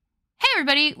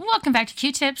everybody, welcome back to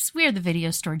Q-Tips. We are the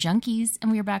Videostore Junkies,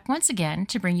 and we are back once again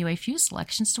to bring you a few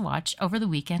selections to watch over the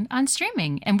weekend on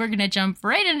streaming. And we're going to jump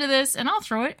right into this, and I'll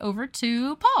throw it over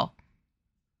to Paul.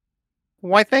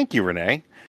 Why, thank you, Renee.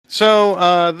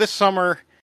 So, this summer,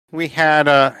 we had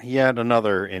yet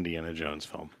another Indiana Jones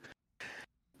film.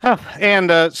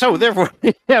 So therefore,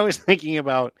 I was thinking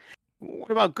about,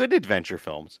 what about good adventure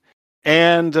films?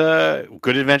 And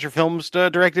good adventure films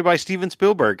directed by Steven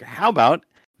Spielberg. How about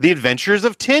The Adventures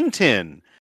of Tintin,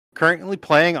 currently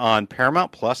playing on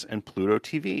Paramount Plus and Pluto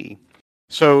TV.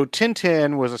 So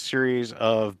Tintin was a series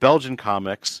of Belgian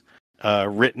comics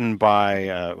written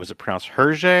by, was it pronounced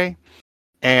Hergé?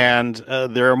 And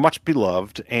they're much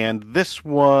beloved. And this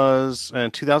was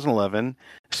in 2011,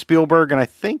 Spielberg, and I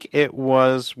think it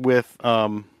was with,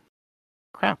 who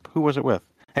was it with?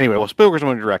 Anyway, well, Spielberg's the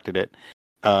one who directed it.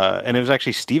 And it was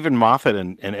actually Stephen Moffat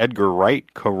and Edgar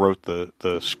Wright co-wrote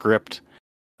the script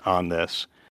on this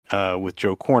with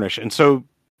Joe Cornish. And so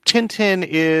Tintin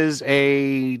is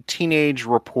a teenage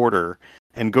reporter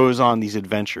and goes on these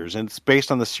adventures. And it's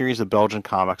based on the series of Belgian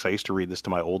comics. I used to read this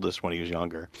to my oldest when he was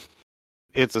younger.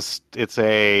 It's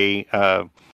a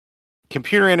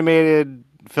computer animated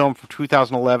film from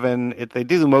 2011. They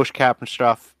do the motion capture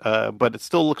stuff, but it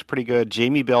still looks pretty good.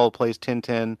 Jamie Bell plays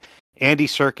Tintin. Andy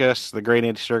Serkis, the great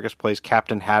Andy Serkis, plays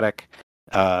Captain Haddock.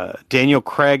 Daniel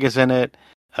Craig is in it.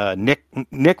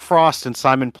 Nick Frost and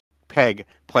Simon Pegg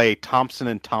play Thompson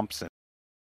and Thompson.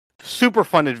 Super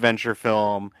fun adventure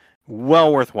film,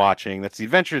 well worth watching. That's The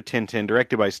Adventure of Tintin,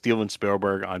 directed by Steven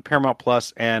Spielberg on Paramount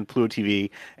Plus and Pluto TV.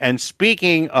 And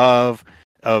speaking of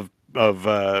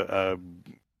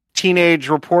teenage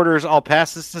reporters, I'll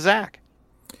pass this to Zach.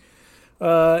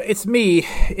 It's me.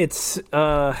 It's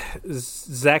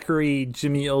Zachary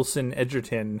Jimmy Olsen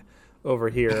Edgerton over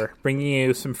here, bringing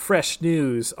you some fresh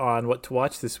news on what to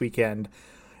watch this weekend.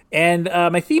 And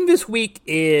my theme this week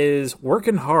is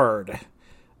working hard,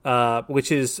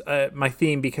 which is my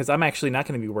theme because I'm actually not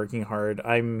going to be working hard.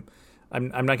 I'm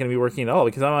not going to be working at all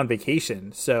because I'm on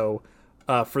vacation. So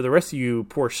for the rest of you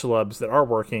poor schlubs that are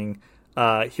working,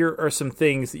 here are some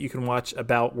things that you can watch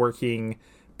about working,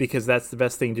 because that's the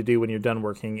best thing to do when you're done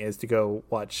working, is to go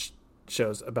watch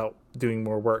shows about doing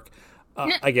more work.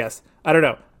 I guess. I don't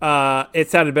know. It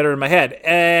sounded better in my head.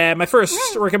 My first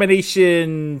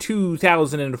recommendation,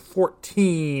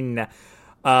 2014. One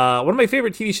of my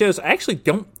favorite TV shows. I actually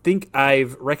don't think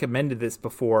I've recommended this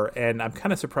before, and I'm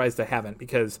kind of surprised I haven't,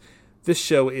 because this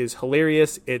show is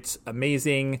hilarious. It's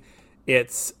amazing.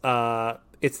 It's the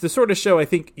sort of show I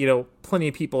think, plenty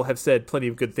of people have said plenty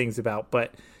of good things about,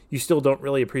 but you still don't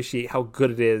really appreciate how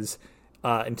good it is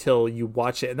until you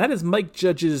watch it. And that is Mike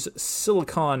Judge's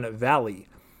Silicon Valley.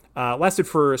 Lasted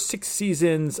for 6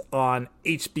 seasons on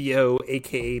HBO,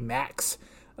 aka Max,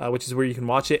 which is where you can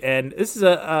watch it. And this is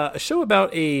a show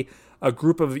about a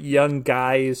group of young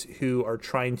guys who are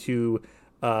trying to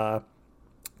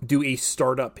do a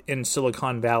startup in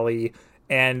Silicon Valley.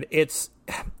 And it's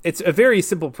a very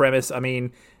simple premise. I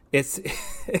mean, it's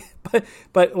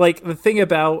but like the thing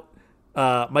about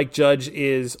Mike Judge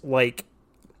is, like,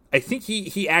 I think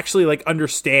he actually like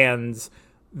understands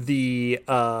the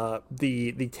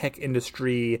tech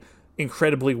industry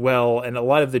incredibly well, and a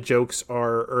lot of the jokes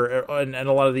and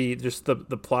a lot of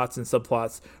the plots and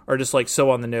subplots are just like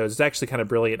so on the nose. It's actually kind of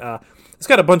brilliant. It's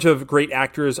got a bunch of great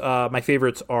actors. My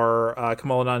favorites are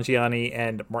Kamal Nanjiani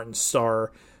and Martin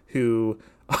Starr, who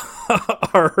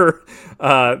are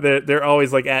they're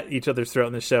always like at each other's throat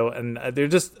in the show, and they're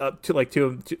just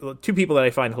two people that I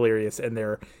find hilarious, and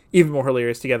they're even more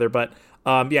hilarious together. But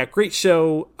great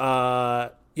show.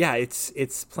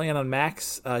 It's playing on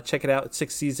Max. Check it out. It's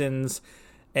 6 seasons,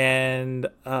 and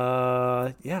that's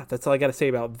all I got to say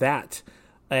about that.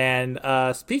 And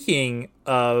speaking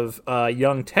of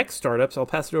young tech startups, I'll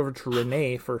pass it over to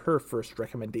Renee for her first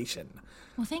recommendation.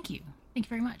 Well, thank you. Thank you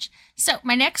very much. So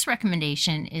my next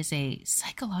recommendation is a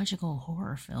psychological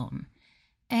horror film,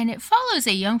 and it follows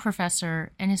a young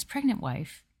professor and his pregnant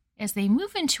wife as they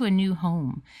move into a new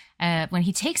home when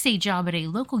he takes a job at a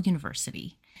local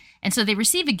university. And so they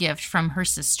receive a gift from her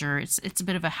sister. It's a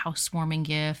bit of a housewarming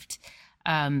gift.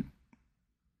 And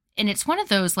it's one of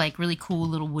those like really cool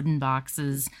little wooden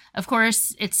boxes. Of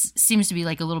course, it seems to be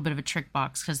like a little bit of a trick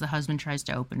box because the husband tries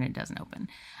to open it, it doesn't open.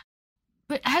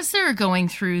 But as they're going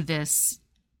through this,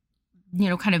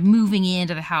 kind of moving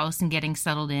into the house and getting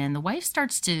settled in, the wife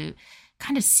starts to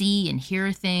kind of see and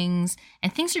hear things,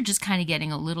 and things are just kind of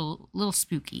getting a little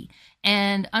spooky.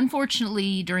 And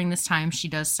unfortunately, during this time, she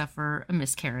does suffer a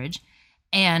miscarriage.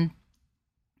 And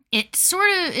it sort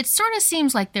of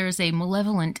seems like there's a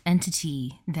malevolent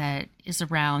entity that is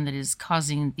around that is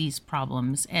causing these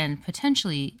problems and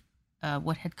potentially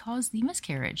what had caused the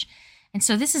miscarriage. And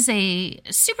so this is a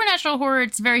supernatural horror.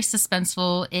 It's very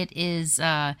suspenseful. It is.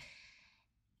 I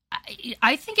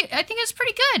think it's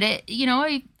pretty good.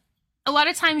 A lot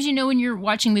of times, when you're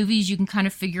watching movies, you can kind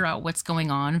of figure out what's going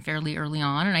on fairly early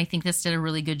on, and I think this did a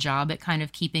really good job at kind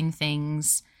of keeping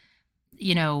things.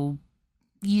 You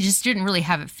just didn't really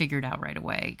have it figured out right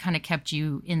away. It kind of kept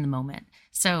you in the moment.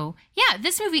 So, yeah,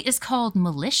 this movie is called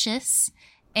Malicious.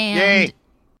 And Yay.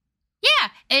 Yeah,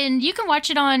 and you can watch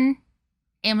it on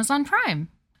Amazon Prime.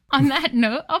 On that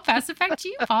note, I'll pass it back to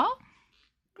you, Paul.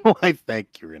 Why,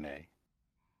 thank you, Renee.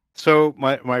 So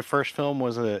my first film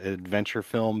was an adventure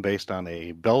film based on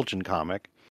a Belgian comic.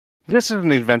 This is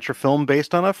an adventure film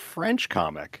based on a French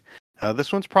comic.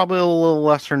 This one's probably a little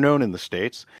lesser known in the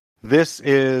States. This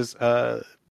is,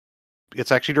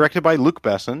 it's actually directed by Luc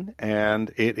Besson,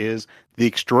 and it is The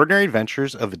Extraordinary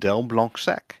Adventures of Adele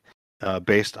Blanc-Sec,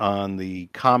 based on the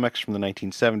comics from the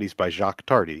 1970s by Jacques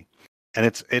Tardy. And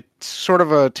it sort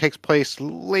of takes place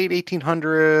late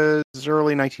 1800s,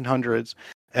 early 1900s.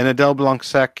 And Adele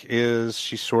Blanc-Sec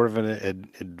she's sort of an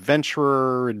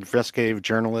adventurer, investigative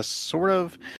journalist, sort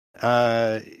of.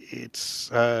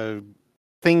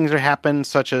 Things that happen,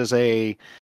 such as a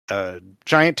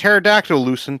giant pterodactyl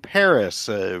loose in Paris,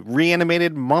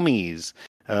 reanimated mummies,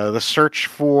 the search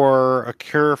for a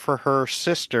cure for her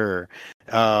sister.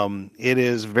 It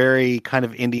is very kind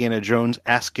of Indiana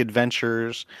Jones-esque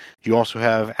adventures. You also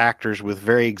have actors with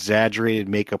very exaggerated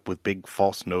makeup with big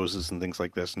false noses and things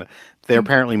like this. And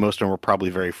apparently most of them were probably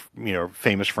very,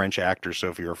 famous French actors. So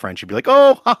if you're a French, you'd be like,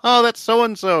 oh, haha, that's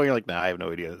so-and-so. You're like, nah, I have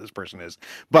no idea who this person is.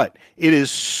 But it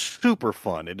is super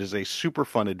fun. It is a super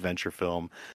fun adventure film.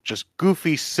 Just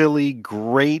goofy, silly,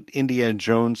 great Indiana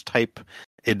Jones type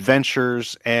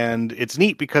adventures. And it's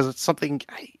neat because it's something...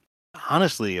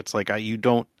 Honestly, it's like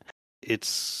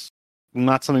it's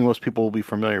not something most people will be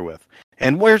familiar with.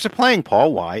 And where's it playing,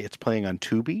 Paul? Why? It's playing on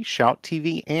Tubi, Shout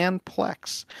TV, and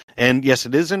Plex. And yes,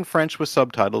 it is in French with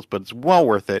subtitles, but it's well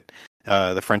worth it.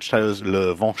 The French title is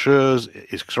Le Vengeuse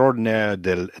Extraordinaire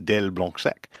d'Adèle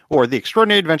Blanc-Sec, or The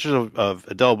Extraordinary Adventures of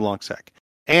Adèle Blanc-Sec.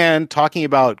 And talking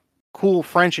about cool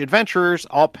French adventurers,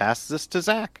 I'll pass this to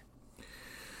Zach.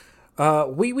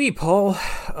 Oui, Paul.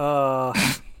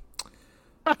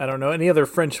 I don't know any other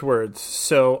French words,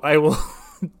 so I will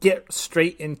get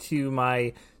straight into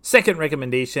my second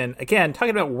recommendation. Again, talking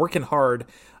about working hard.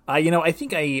 I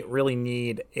think I really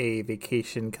need a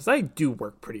vacation because I do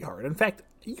work pretty hard. In fact,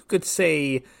 you could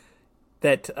say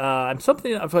that I'm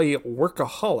something of a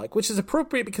workaholic, which is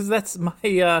appropriate because that's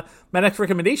my next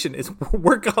recommendation is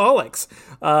Workaholics.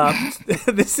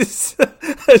 This is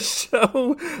a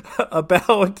show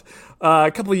about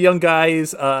a couple of young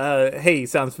guys. Hey,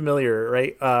 sounds familiar,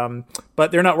 right?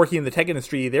 But they're not working in the tech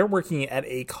industry. They're working at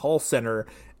a call center.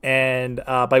 And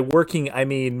by working, I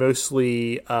mean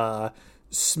mostly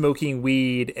smoking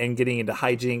weed and getting into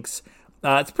hijinks.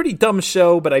 It's a pretty dumb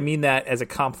show, but I mean that as a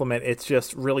compliment. It's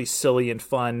just really silly and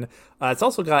fun. It's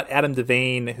also got Adam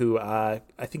Devane, who I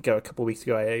think a couple weeks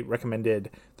ago I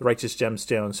recommended The Righteous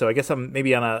Gemstone. So I guess I'm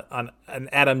maybe on an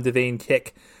Adam Devane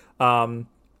kick.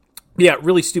 Yeah,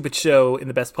 really stupid show in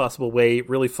the best possible way.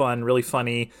 Really fun, really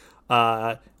funny.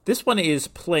 This one is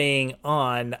playing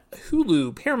on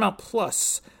Hulu, Paramount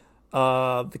Plus,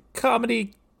 the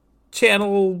Comedy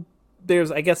Channel.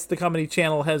 I guess the Comedy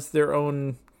Channel has their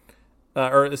own...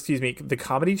 the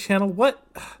Comedy Channel? What?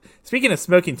 Speaking of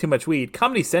smoking too much weed,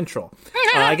 Comedy Central.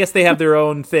 I guess they have their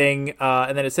own thing,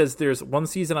 and then it says there's one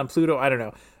season on Pluto. I don't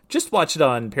know. Just watch it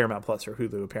on Paramount Plus or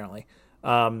Hulu, apparently.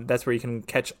 That's where you can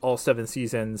catch all 7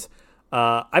 seasons.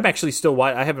 I'm actually still...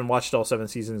 I haven't watched all 7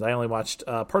 seasons. I only watched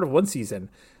part of 1 season.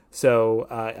 So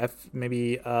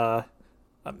maybe I'll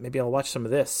watch some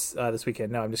of this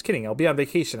weekend. No, I'm just kidding. I'll be on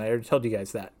vacation. I already told you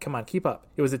guys that. Come on, keep up.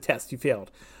 It was a test. You failed.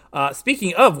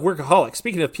 Speaking of workaholics,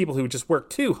 speaking of people who just work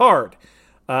too hard,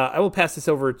 I will pass this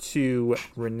over to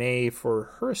Renee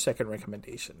for her second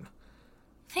recommendation.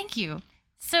 Thank you.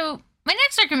 So my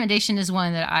next recommendation is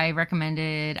one that I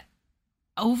recommended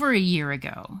over a year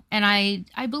ago, and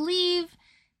I believe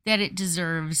that it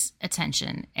deserves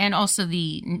attention. And also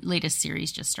the latest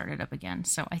series just started up again,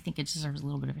 so I think it deserves a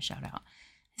little bit of a shout out.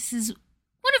 This is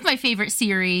one of my favorite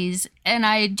series, and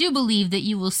I do believe that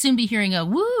you will soon be hearing a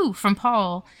woo from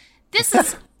Paul. This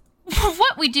is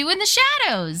What We Do in the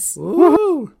Shadows.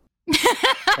 Woo!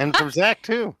 And from Zach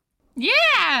too.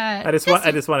 Yeah. I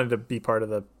just wanted to be part of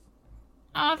the.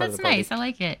 Oh, that's nice. I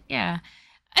like it. Yeah.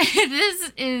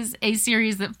 This is a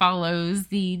series that follows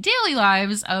the daily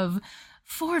lives of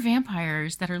 4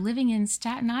 vampires that are living in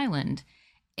Staten Island.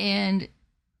 And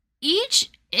each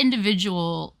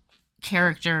individual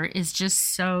character is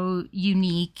just so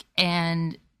unique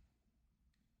and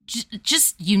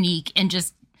just unique and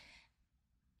just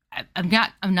I'm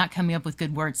not coming up with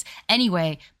good words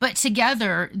anyway, but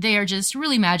together they are just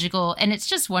really magical and it's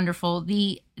just wonderful.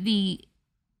 The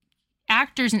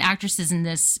actors and actresses in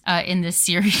this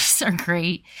series are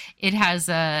great. It has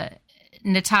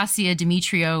Natasha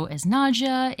Demetrio as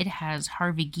Nadja. It has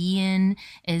Harvey Guillen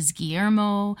as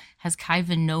Guillermo. Has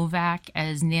Kaivan Novak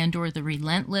as Nandor the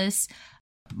Relentless.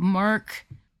 Mark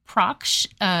Proksch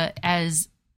as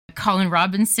Colin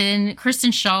Robinson.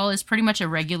 Kristen Shaw is pretty much a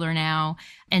regular now,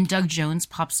 and Doug Jones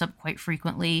pops up quite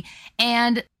frequently.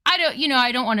 And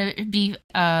I don't want to be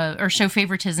or show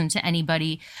favoritism to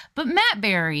anybody, but Matt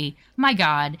Berry, my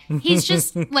God, he's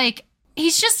just like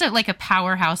a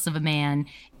powerhouse of a man,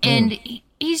 and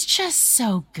he's just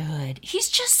so good. He's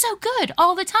just so good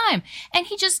all the time, and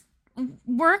he just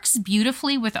works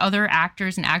beautifully with other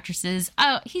actors and actresses.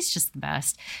 Oh, he's just the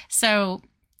best. So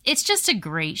it's just a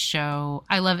great show.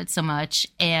 I love it so much,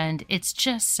 and it's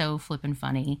just so flippin'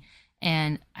 funny,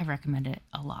 and I recommend it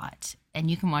a lot. And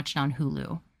you can watch it on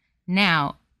Hulu.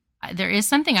 Now, there is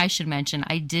something I should mention.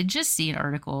 I did just see an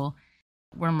article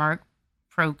where Mark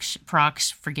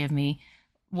Proksch, forgive me,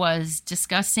 was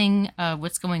discussing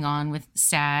what's going on with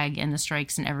SAG and the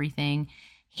strikes and everything.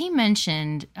 He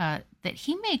mentioned that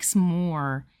he makes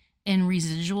more in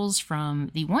residuals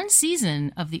from the one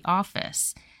season of The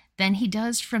Office than he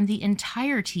does from the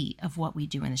entirety of What We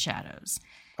Do in the Shadows.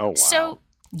 Oh, wow.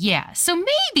 So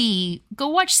maybe go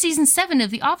watch season 7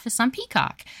 of The Office on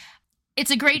Peacock.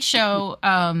 It's a great show.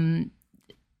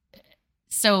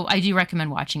 So I do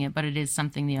recommend watching it, but it is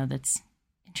something, that's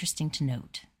interesting to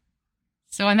note.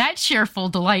 So on that cheerful,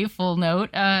 delightful note,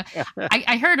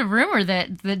 I heard a rumor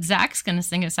that Zach's going to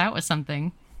sing us out with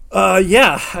something.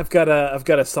 Yeah, I've got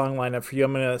a song lined up for you.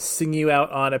 I'm going to sing you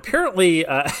out on. Apparently,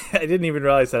 I didn't even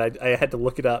realize that I had to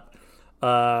look it up.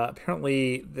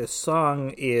 Apparently, the song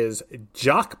is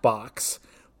Jockbox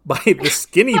by the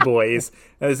Skinny Boys.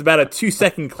 And there's about a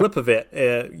 2-second clip of it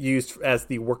used as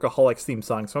the Workaholics theme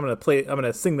song. So I'm going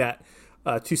to sing that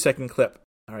 2-second clip.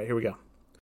 All right, here we go.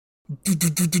 You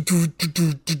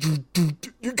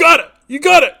got it. You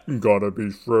gotta be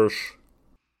fresh.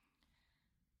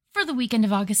 For the weekend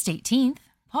of August 18th,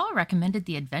 Paul recommended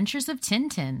The Adventures of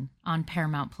Tintin on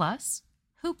Paramount Plus,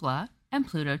 Hoopla, and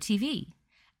Pluto TV,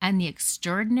 and The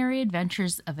Extraordinary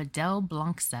Adventures of Adele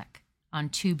Blanc-Sec on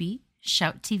Tubi,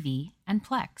 Shout TV, and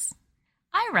Plex.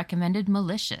 I recommended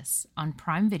Malicious on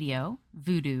Prime Video,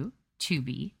 Vudu,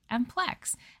 Tubi, and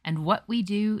Plex, and What We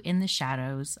Do in the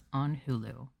Shadows on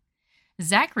Hulu.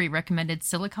 Zachary recommended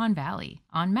Silicon Valley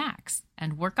on Max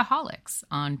and Workaholics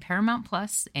on Paramount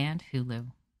Plus and Hulu.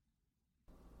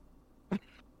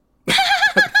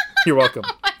 You're welcome.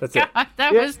 That's it.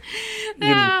 That was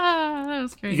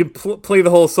great. You can play the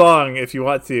whole song if you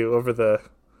want to over the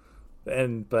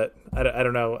end, but I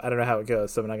don't know how it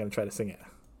goes, so I'm not going to try to sing it.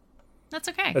 That's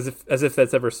okay. As if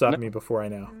that's ever stopped me before. I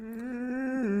know.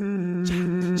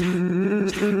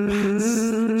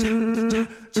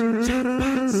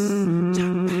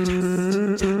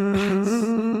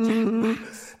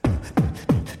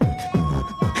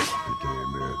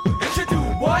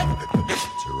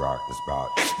 Rock the spot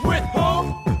with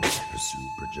who? The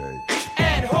Super J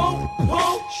And who?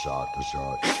 Shot to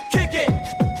shot. Kick it.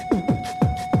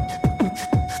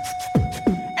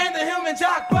 And the human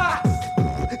Jockbox.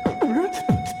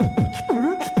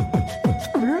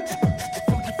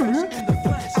 Funky fresh in the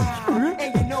flesh.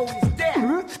 And you know he's dead.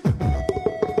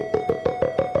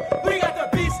 We got the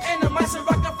beast and the mice and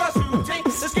rock the fresh routine.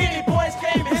 The Skinny Boys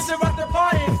came and hit the rock the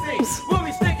party and sing. We'll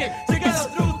be sticking together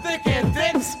through thick and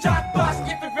thin. Jockbox,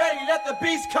 if you're ready, let the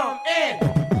beast come in.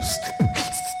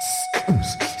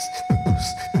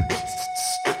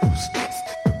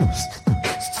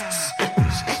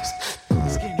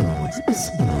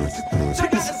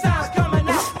 Check out the sounds coming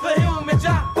out. The human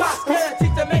Jockbox,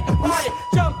 guaranteed to make a party.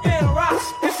 Jump in and rock.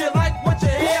 If you like what you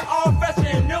hear, all fresh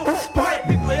and new. Party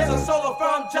people, here's a solo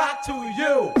from Jock to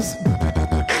you.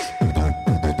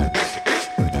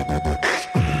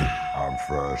 I'm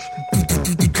fresh.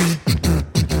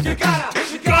 You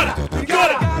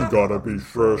gotta be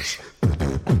fresh.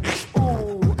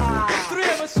 Ooh, 3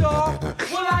 of us, y'all.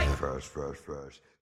 We're like Fresh.